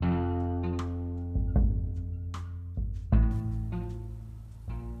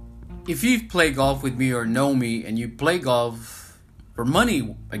If you play golf with me or know me and you play golf for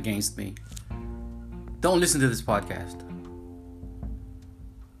money against me, don't listen to this podcast.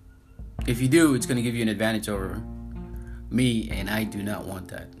 If you do, it's going to give you an advantage over me, and I do not want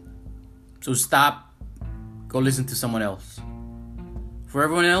that. So stop, go listen to someone else. For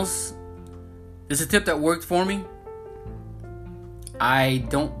everyone else, there's a tip that worked for me. I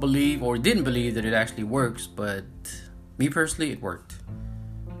don't believe or didn't believe that it actually works, but me personally, it worked.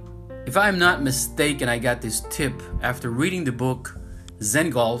 If I'm not mistaken, I got this tip after reading the book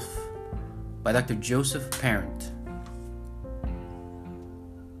Zen Golf by Dr. Joseph Parent.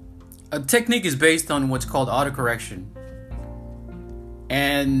 A technique is based on what's called autocorrection.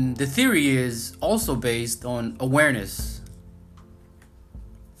 And the theory is also based on awareness.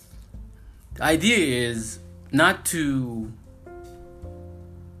 The idea is not to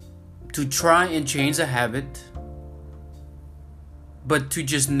try and change a habit, but to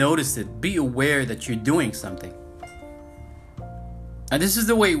just notice it. Be aware that you're doing something. And this is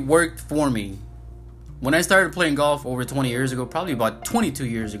the way it worked for me. When I started playing golf over 20 years ago, probably about 22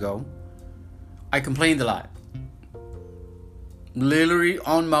 years ago, I complained a lot. Literally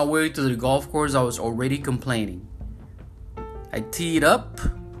on my way to the golf course, I was already complaining. I teed up,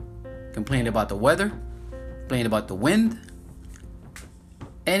 complained about the weather, complained about the wind.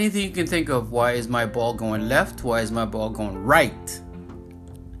 Anything you can think of. Why is my ball going left? Why is my ball going right?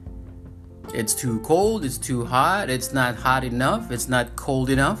 It's too cold, it's too hot, it's not hot enough, it's not cold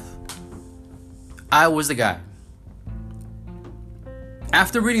enough. I was the guy.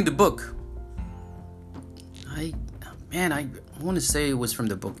 After reading the book, I want to say it was from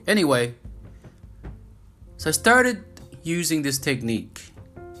the book. Anyway, so I started using this technique.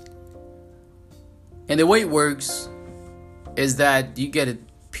 And the way it works is that you get a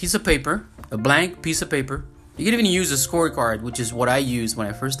piece of paper, a blank piece of paper. You can even use a scorecard, which is what I used when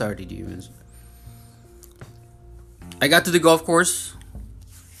I first started using. I got to the golf course,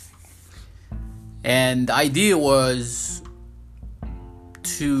 and the idea was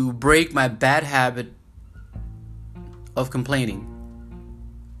to break my bad habit of complaining.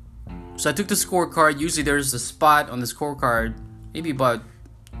 So I took the scorecard. Usually there's a spot on the scorecard, maybe about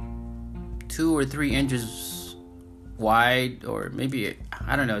 2 or 3 inches wide, or maybe,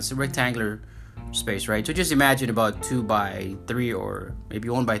 I don't know, it's a rectangular space, right? So just imagine about 2 by 3 or maybe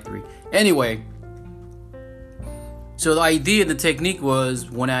 1 by 3. Anyway, so the idea and the technique was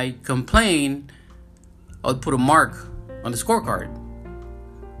when I complain, I would put a mark on the scorecard,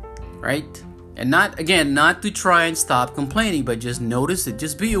 right? And not to try and stop complaining, but just notice it.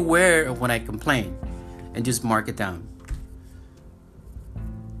 Just be aware of when I complain and just mark it down.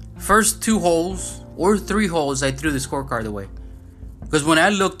 First 2 holes or 3 holes, I threw the scorecard away. Because when I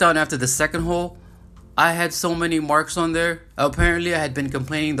looked down after the second hole, I had so many marks on there. Apparently, I had been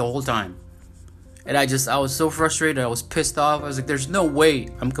complaining the whole time. And I was so frustrated. I was pissed off. I was like, there's no way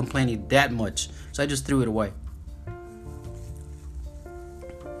I'm complaining that much. So I just threw it away.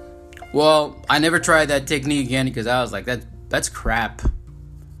 Well, I never tried that technique again because I was like, that's crap.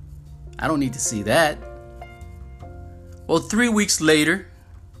 I don't need to see that. Well, 3 weeks later,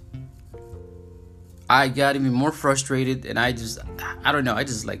 I got even more frustrated, and I just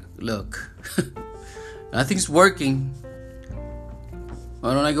like, look, nothing's working.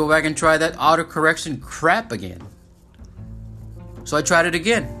 Why don't I go back and try that autocorrection crap again? So I tried it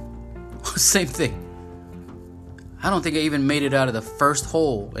again. Same thing. I don't think I even made it out of the first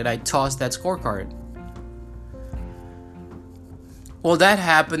hole, and I tossed that scorecard. Well, that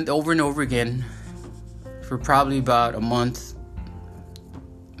happened over and over again for probably about a month,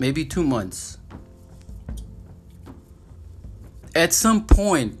 maybe 2 months. At some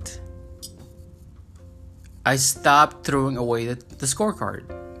point, I stopped throwing away the scorecard.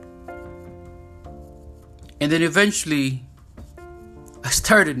 And then eventually, I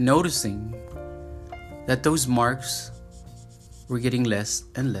started noticing that those marks were getting less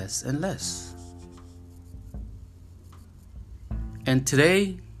and less and less. And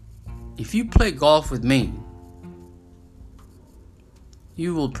today, if you play golf with me,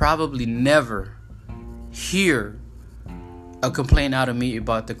 you will probably never hear a complaint out of me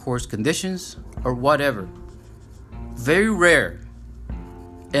about the course conditions or whatever. Very rare.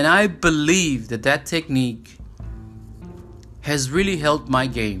 And I believe that technique has really helped my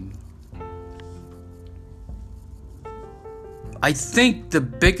game. I think the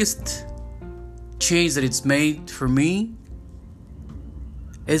biggest change that it's made for me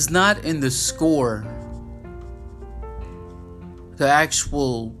is not in the score, the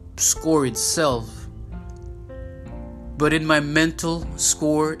actual score itself, but in my mental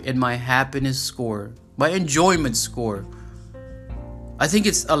score, in my happiness score, my enjoyment score. I think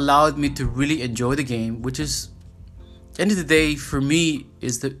it's allowed me to really enjoy the game, which is, at the end of the day, for me,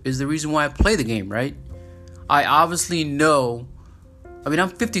 is the reason why I play the game, right? I obviously know, I mean, I'm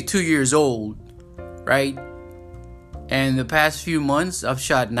 52 years old, right? And the past few months, I've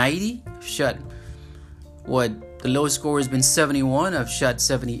shot 90. I've shot, the lowest score has been 71. I've shot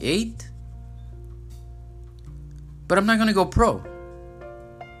 78. But I'm not going to go pro.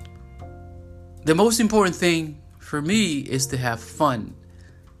 The most important thing for me is to have fun.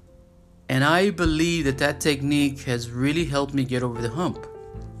 And I believe that technique has really helped me get over the hump.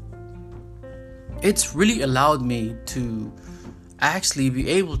 It's really allowed me to actually be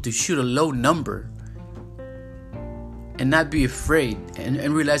able to shoot a low number and not be afraid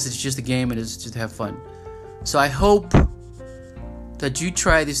and realize it's just a game and it's just to have fun. So I hope that you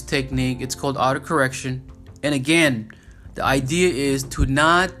try this technique. It's called autocorrection. And again, the idea is to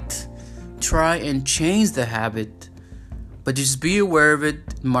not try and change the habit, but just be aware of it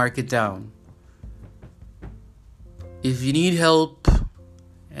and mark it down. If you need help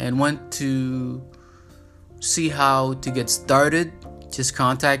and want to see how to get started, just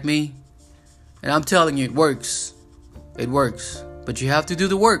contact me. And I'm telling you, it works. It works. But you have to do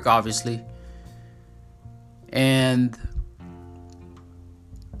the work, obviously. And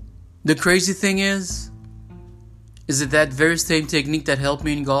the crazy thing is that very same technique that helped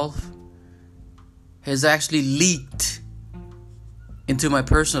me in golf has actually leaked into my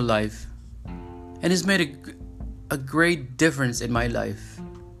personal life and has made a great difference in my life.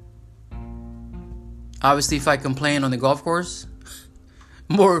 Obviously, if I complain on the golf course,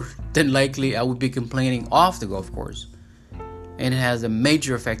 more than likely I would be complaining off the golf course. And it has a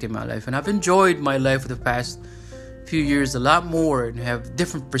major effect in my life. And I've enjoyed my life for the past few years a lot more and have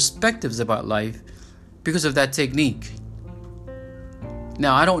different perspectives about life because of that technique.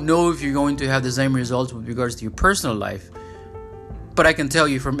 Now, I don't know if you're going to have the same results with regards to your personal life, but I can tell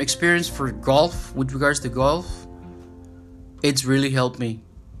you from experience for golf, with regards to golf, it's really helped me.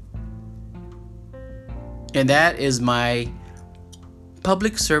 And that is my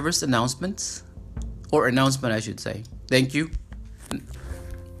public service announcement, I should say. Thank you.